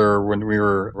particular, when we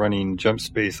were running Jump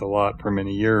Space a lot for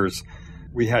many years,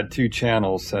 we had 2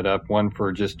 channels set up, one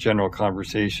for just general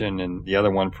conversation and the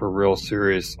other one for real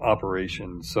serious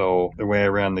operations. So the way I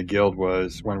ran the guild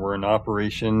was when we're in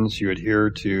operations, you adhere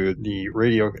to the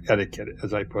radio etiquette,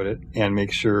 as I put it, and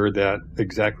make sure that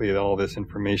exactly all this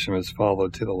information was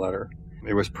followed to the letter.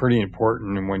 It was pretty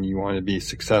important when you want to be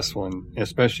successful, and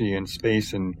especially in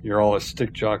space, and you're all a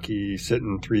stick jockey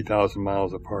sitting 3,000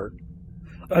 miles apart.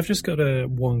 I've just got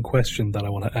one question that I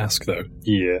want to ask, though.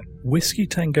 Yeah. Whiskey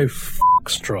Tango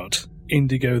Foxtrot,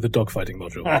 Indigo the dogfighting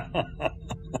module.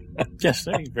 Yes,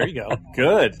 there you go.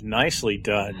 Good. Nicely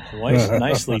done.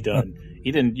 Nicely done.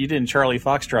 You didn't Charlie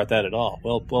Foxtrot that at all.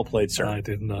 Well played, sir. I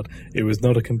did not. It was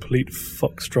not a complete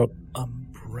Foxtrot umbrella?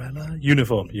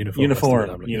 Uniform, yeah.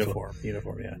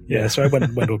 Yeah, so I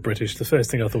went all British. The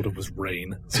first thing I thought of was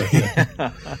rain. So,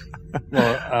 yeah.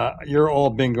 Well, you're all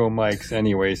bingo mics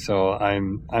anyway, so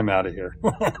I'm out of here.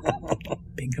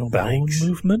 Bingo bowel mics.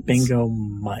 Movements? Bingo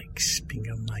mics.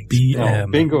 No,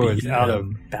 bingo is out of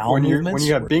bowel when movements. When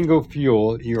you have bingo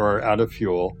fuel, you are out of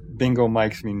fuel. Bingo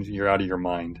mics means you're out of your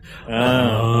mind.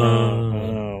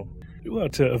 Oh. Well,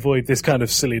 to avoid this kind of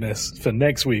silliness for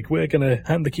next week, we're going to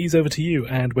hand the keys over to you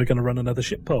and we're going to run another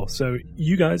ship poll. So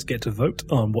you guys get to vote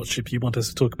on what ship you want us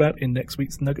to talk about in next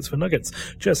week's Nuggets for Nuggets.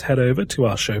 Just head over to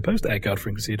our show post at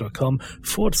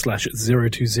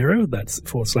guardfrequency.com/020. That's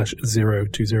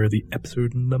 /020, the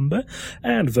episode number,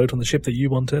 and vote on the ship that you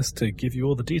want us to give you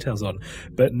all the details on.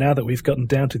 But now that we've gotten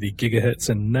down to the gigahertz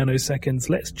and nanoseconds,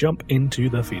 let's jump into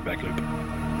the feedback loop.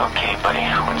 Okay, buddy,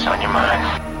 what's on your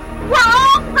mind? We're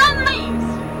all friendlies!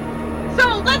 So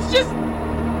let's just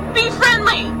be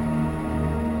friendly!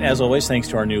 As always, thanks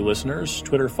to our new listeners,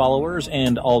 Twitter followers,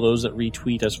 and all those that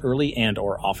retweet us early and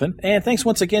or often. And thanks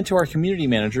once again to our community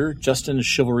manager, Justin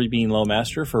Chivalry Bean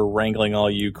Lowmaster, for wrangling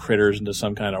all you critters into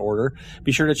some kind of order.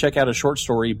 Be sure to check out a short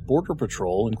story, Border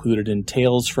Patrol, included in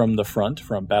Tales from the Front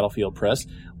from Battlefield Press.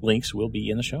 Links will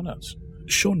be in the show notes.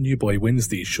 Sean Newboy wins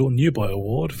the Sean Newboy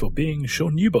Award for being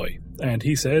Sean Newboy. And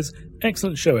he says,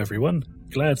 excellent show, everyone.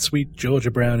 Glad sweet Georgia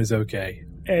Brown is okay.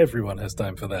 Everyone has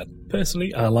time for that.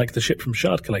 Personally, I like the ship from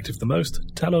Shard Collective the most.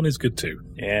 Talon is good too.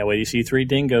 Yeah, well, you see 3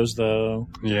 dingoes, though.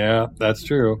 Yeah, that's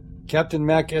true. Captain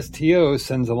Mac STO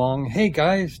sends along, hey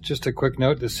guys, just a quick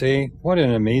note to say, what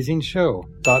an amazing show.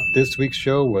 Thought this week's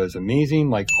show was amazing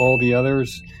like all the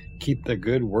others. Keep the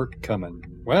good work coming.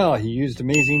 Well, he used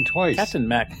amazing twice. Captain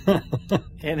Mac.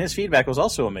 And his feedback was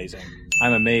also amazing.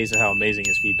 I'm amazed at how amazing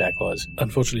his feedback was.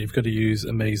 Unfortunately, you've got to use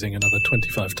amazing another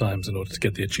 25 times in order to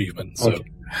get the achievement. So.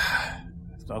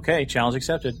 Okay, challenge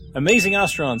accepted. Amazing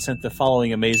Ostron sent the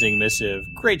following amazing missive.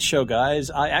 Great show, guys.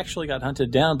 I actually got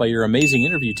hunted down by your amazing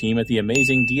interview team at the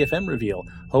amazing DFM reveal.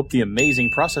 Hope the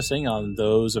amazing processing on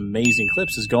those amazing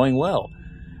clips is going well.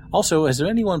 Also, has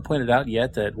anyone pointed out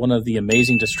yet that one of the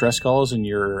amazing distress calls in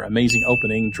your amazing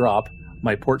opening drop,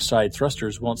 my port side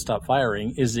thrusters won't stop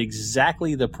firing, is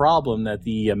exactly the problem that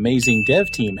the amazing dev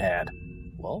team had?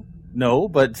 Well, no,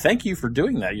 but thank you for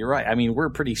doing that. You're right. I mean, we're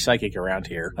pretty psychic around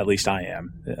here. At least I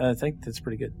am. I think that's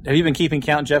pretty good. Have you been keeping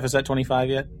count, Jeff? Is that 25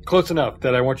 yet? Close enough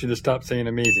that I want you to stop saying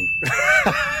amazing.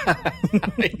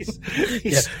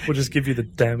 Yeah, we'll just give you the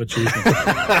damn achievement.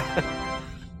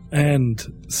 And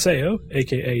Seo,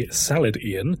 a.k.a. Salad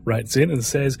Ian, writes in and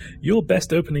says, your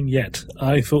best opening yet.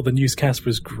 I thought the newscast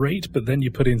was great, but then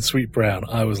you put in Sweet Brown.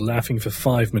 I was laughing for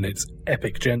 5 minutes.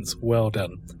 Epic, gents. Well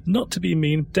done. Not to be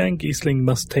mean, Dan Giesling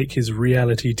must take his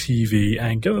reality TV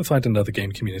and go and find another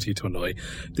game community to annoy.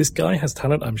 This guy has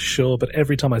talent, I'm sure, but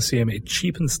every time I see him, it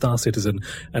cheapens Star Citizen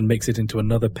and makes it into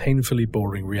another painfully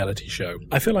boring reality show.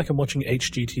 I feel like I'm watching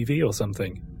HGTV or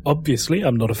something. Obviously,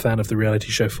 I'm not a fan of the reality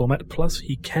show format, plus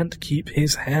he can't keep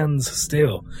his hands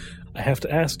still. I have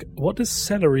to ask, what does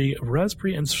celery,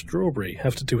 raspberry, and strawberry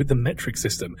have to do with the metric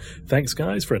system? Thanks,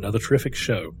 guys, for another terrific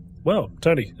show. Well,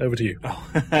 Tony, over to you.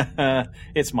 Oh,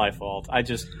 it's my fault. I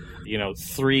just,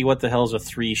 3, what the hell is a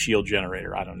 3 shield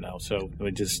generator? I don't know. So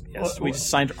we just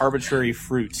assigned arbitrary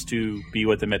fruits to be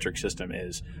what the metric system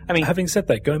is. I mean, having said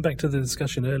that, going back to the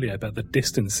discussion earlier about the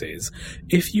distances,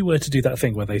 if you were to do that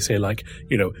thing where they say, like,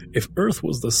 if Earth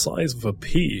was the size of a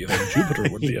pea, then Jupiter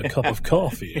would be a cup of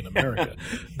coffee in America.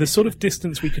 The sort of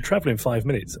distance we could travel in 5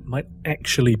 minutes might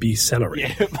actually be celery.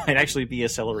 Yeah, it might actually be a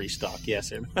celery stalk,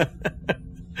 yes.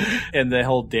 And the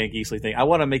whole Dan Giesling thing, I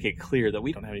want to make it clear that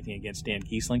we don't have anything against Dan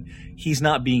Giesling. He's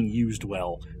not being used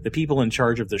well. The people in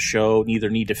charge of the show either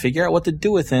need to figure out what to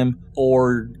do with him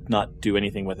or not do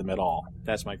anything with him at all.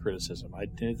 That's my criticism.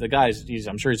 The guy's,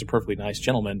 I'm sure he's a perfectly nice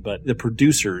gentleman, but the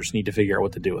producers need to figure out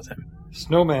what to do with him.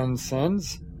 Snowman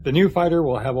sends, the new fighter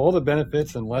will have all the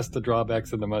benefits and less the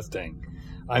drawbacks of the Mustang.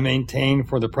 I maintain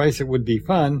for the price it would be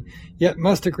fun, yet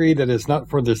must agree that it's not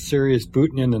for the serious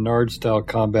bootin' in the Nard-style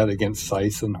combat against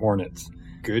Scythe and Hornets.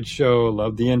 Good show.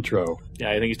 Love the intro.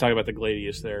 Yeah, I think he's talking about the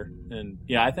Gladius there. And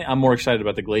yeah, I think I'm more excited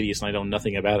about the Gladius, and I know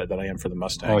nothing about it than I am for the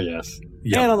Mustang. Oh, yes.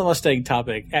 Yep. And on the Mustang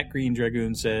topic, at Green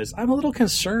Dragoon says, I'm a little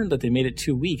concerned that they made it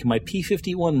too weak. My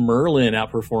P-51 Merlin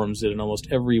outperforms it in almost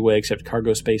every way except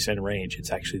cargo space and range.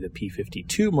 It's actually the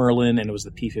P-52 Merlin, and it was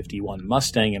the P-51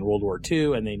 Mustang in World War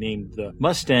II, and they named the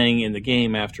Mustang in the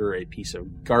game after a piece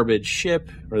of garbage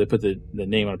ship, or they put the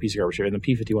name on a piece of garbage ship, and the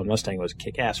P-51 Mustang was a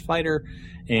kick-ass fighter,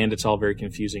 and it's all very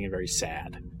confusing and very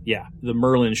sad. Yeah, the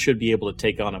Merlin should be able to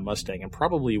take on a Mustang and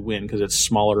probably win because it's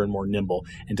smaller and more nimble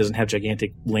and doesn't have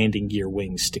gigantic landing gear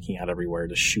wings sticking out everywhere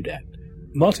to shoot at.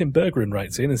 Martin Berggren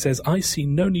writes in and says, I see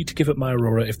no need to give up my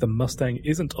Aurora if the Mustang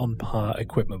isn't on par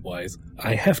equipment-wise.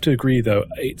 I have to agree, though.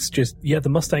 It's just, the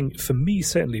Mustang, for me,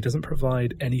 certainly doesn't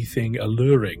provide anything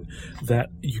alluring that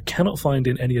you cannot find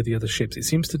in any of the other ships. It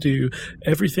seems to do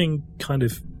everything kind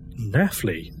of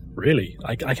naffly, really.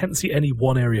 I can't see any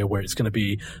one area where it's going to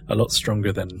be a lot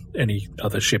stronger than any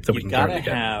other ship that we can currently get.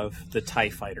 You gotta have the TIE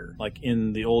Fighter. Like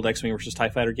in the old X-Wing versus TIE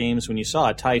Fighter games, when you saw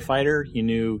a TIE Fighter, you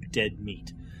knew dead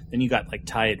meat. Then you got like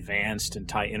TIE Advanced and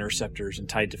TIE Interceptors and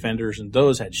TIE Defenders, and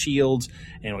those had shields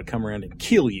and would come around and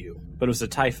kill you. But it was a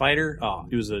TIE Fighter.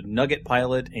 It was a Nugget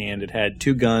pilot, and it had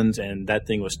 2 guns, and that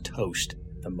thing was toast.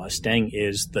 The Mustang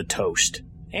is the toast.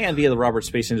 And via the Robert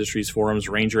Space Industries forums,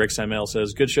 Ranger XML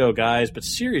says, good show, guys, but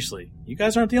seriously, you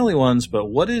guys aren't the only ones, but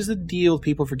what is the deal with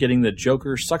people forgetting the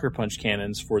Joker Sucker Punch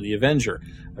cannons for the Avenger?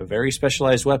 A very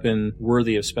specialized weapon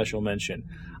worthy of special mention.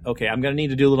 Okay, I'm going to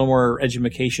need to do a little more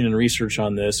education and research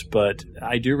on this, but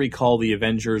I do recall the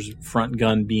Avenger's front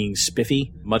gun being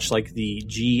spiffy, much like the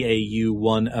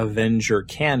GAU-1 Avenger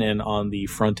cannon on the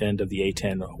front end of the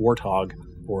A-10 Warthog,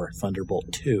 or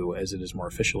Thunderbolt 2, as it is more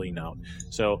officially known.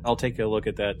 So I'll take a look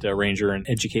at that Ranger and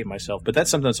educate myself. But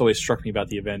that's something that's always struck me about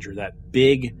the Avenger, that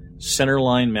big,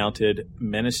 centerline mounted,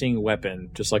 menacing weapon,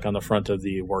 just like on the front of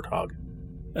the Warthog.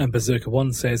 And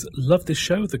Berserker1 says, love this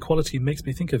show. The quality makes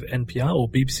me think of NPR or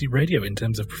BBC Radio in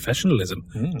terms of professionalism.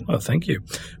 Oh, thank you.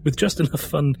 With just enough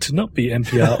fun to not be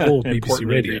NPR or BBC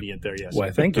Radio. There, yes.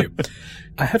 Why, thank you.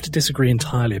 I have to disagree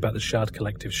entirely about the Shard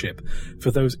Collective ship.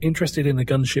 For those interested in a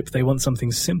gunship, they want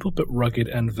something simple but rugged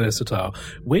and versatile,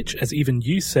 which, as even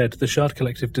you said, the Shard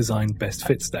Collective design best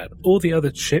fits that. All the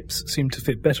other ships seem to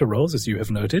fit better roles, as you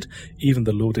have noted. Even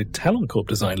the lauded Talon Corp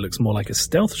design looks more like a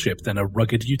stealth ship than a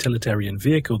rugged utilitarian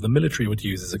vehicle the military would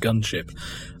use as a gunship.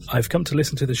 I've come to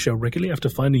listen to the show regularly after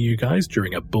finding you guys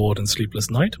during a bored and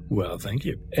sleepless night. Well, thank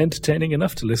you. Entertaining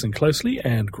enough to listen closely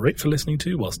and great for listening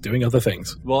to whilst doing other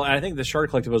things. Well, I think the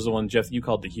Shard Collective was the one, Jeff, you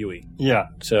called the Huey. Yeah.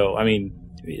 So, I mean,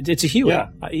 it's a Huey. Yeah.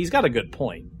 He's got a good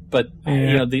point. But,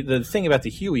 you know, the thing about the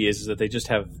Huey is that they just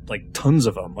have, like, tons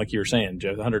of them, like you were saying,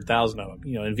 Jeff, 100,000 of them.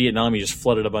 You know, in Vietnam, you just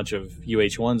flooded a bunch of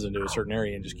UH-1s into a certain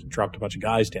area and just dropped a bunch of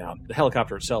guys down. The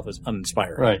helicopter itself is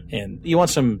uninspiring. Right. And you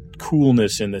want some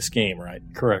coolness in this game, right?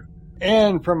 Correct.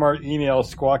 And from our email,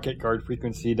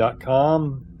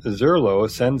 squawk@guardfrequency.com, Zerlo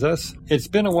sends us, it's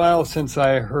been a while since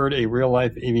I heard a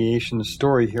real-life aviation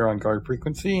story here on Guard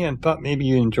Frequency and thought maybe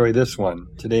you'd enjoy this one.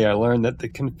 Today I learned that the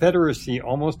Confederacy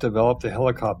almost developed a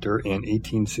helicopter in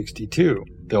 1862.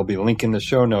 There'll be a link in the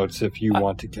show notes if you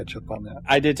want to catch up on that.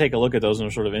 I did take a look at those and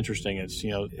they're sort of interesting. It's, you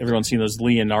know, everyone's seen those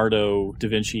Leonardo da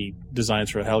Vinci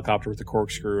designs for a helicopter with the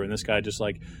corkscrew, and this guy just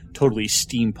like totally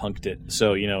steampunked it.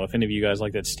 So, you know, if any of you guys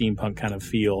like that steampunk kind of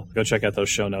feel, go check out those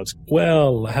show notes.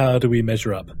 Well, how do we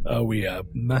measure up? Are we a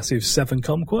massive 7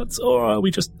 kumquats, or are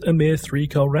we just a mere 3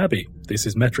 kohlrabi? This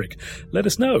is metric. Let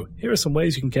us know. Here are some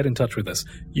ways you can get in touch with us.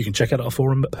 You can check out our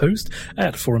forum post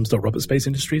at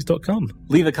forums.robertspaceindustriescom.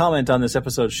 Leave a comment on this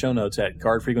episode's show notes at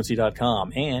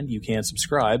guardfrequency.com, and you can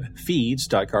subscribe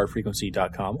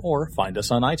feeds.guardfrequency.com or find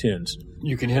us on iTunes.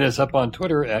 You can hit us up on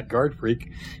Twitter at GuardFreak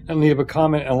and leave a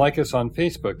comment and like us on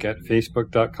Facebook at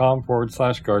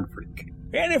facebook.com/GuardFreak.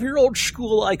 And if you're old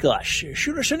school like us,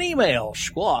 shoot us an email,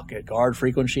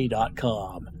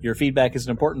 squawk@guardfrequency.com. Your feedback is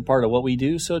an important part of what we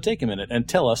do, so take a minute and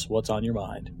tell us what's on your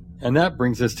mind. And that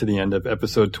brings us to the end of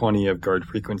episode 20 of Guard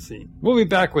Frequency. We'll be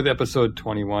back with episode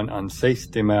 21 on 6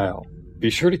 de Mayo. Be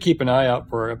sure to keep an eye out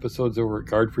for our episodes over at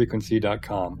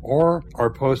guardfrequency.com or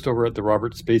our post over at the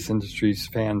Robert Space Industries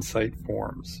fan site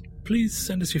forums. Please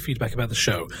send us your feedback about the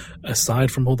show. Aside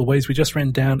from all the ways we just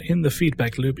ran down in the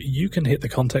feedback loop, you can hit the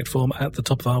contact form at the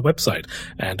top of our website,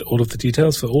 and all of the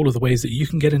details for all of the ways that you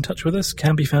can get in touch with us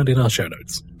can be found in our show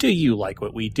notes. Do you like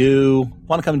what we do?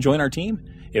 Want to come join our team?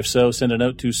 If so, send a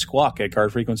note to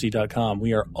squawk@guardfrequency.com.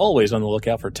 We are always on the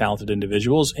lookout for talented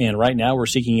individuals, and right now we're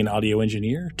seeking an audio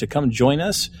engineer to come join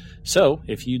us. So,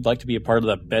 if you'd like to be a part of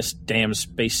the best damn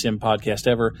space sim podcast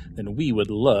ever, then we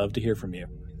would love to hear from you.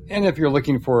 And if you're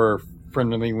looking for a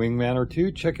friendly wingman or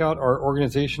two, check out our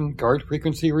organization, Guard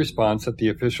Frequency Response, at the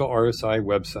official RSI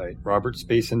website,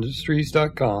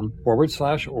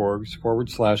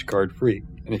 robertspaceindustriescom/orgs/guardfreak.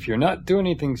 And if you're not doing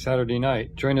anything Saturday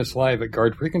night, join us live at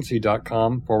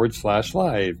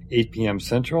guardfrequency.com/live, 8 p.m.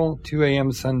 Central, 2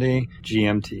 a.m. Sunday,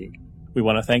 GMT. We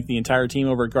want to thank the entire team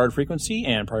over at Guard Frequency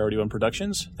and Priority One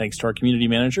Productions. Thanks to our community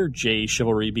manager, Jay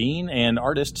Chivalry Bean, and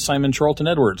artist Simon Charlton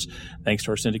Edwards. Thanks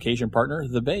to our syndication partner,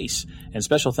 The Base. And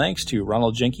special thanks to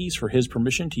Ronald Jenkins for his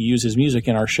permission to use his music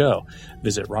in our show.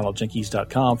 Visit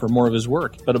ronaldjenkins.com for more of his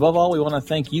work. But above all, we want to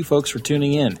thank you folks for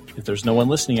tuning in. If there's no one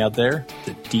listening out there,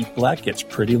 the deep black gets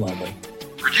pretty lonely.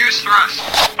 Reduce thrust.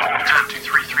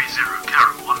 10-2330,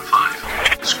 Carol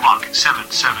 15. Squawk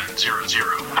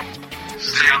 7700.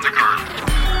 Stay on the guard.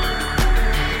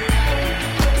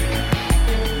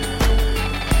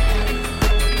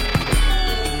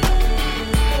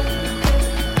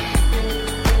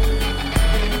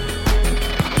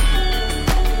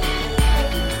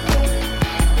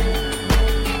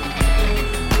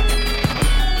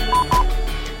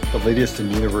 latest in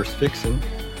universe fiction.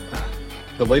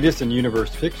 The latest in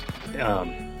universe fiction.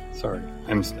 Sorry,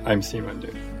 I'm Seaman,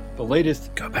 dude. The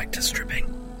latest. Go back to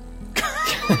stripping.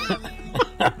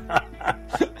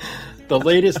 The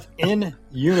latest in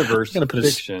universe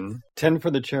fiction. 10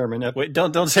 for the chairman. Wait,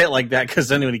 don't say it like that, because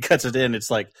then when he cuts it in, it's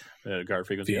like guard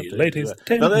frequency update.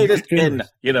 The latest in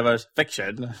universe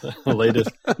fiction. The latest.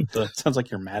 Sounds like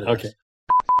you're mad at us.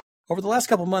 Over the last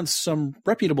couple months, some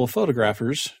reputable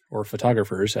photographers, or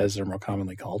photographers, as they're more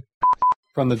commonly called,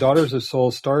 from the Daughters of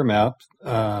Soul star map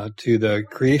to the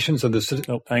creations of the.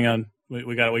 Oh, hang on.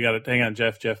 We got it. Hang on,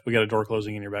 Jeff. We got a door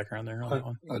closing in your background there. On that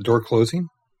one. A door closing?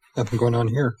 Nothing going on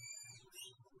here.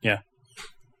 Yeah.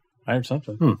 I heard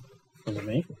something. Was it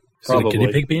me? Probably.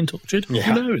 Guinea pig being tortured? Yeah.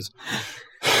 Who knows?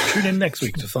 Tune in next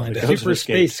week to find out. Super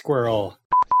Space Squirrel.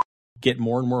 Get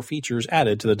more and more features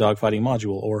added to the dogfighting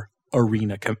module, or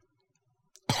arena.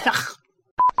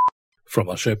 From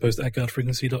our show post at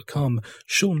guardfrequency.com,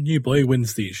 Sean Newboy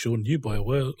wins the Sean Newboy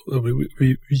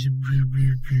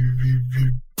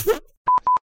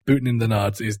Booting in the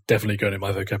Nards is definitely going in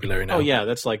my vocabulary now. Oh yeah,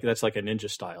 that's like a ninja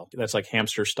style. That's like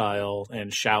hamster style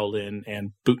and Shaolin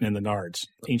and booting in the Nards.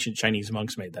 Ancient Chinese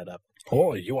monks made that up.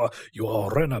 Oh, you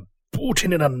are in a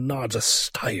booting in a Nards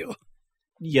style.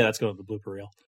 Yeah, that's going to the blooper reel.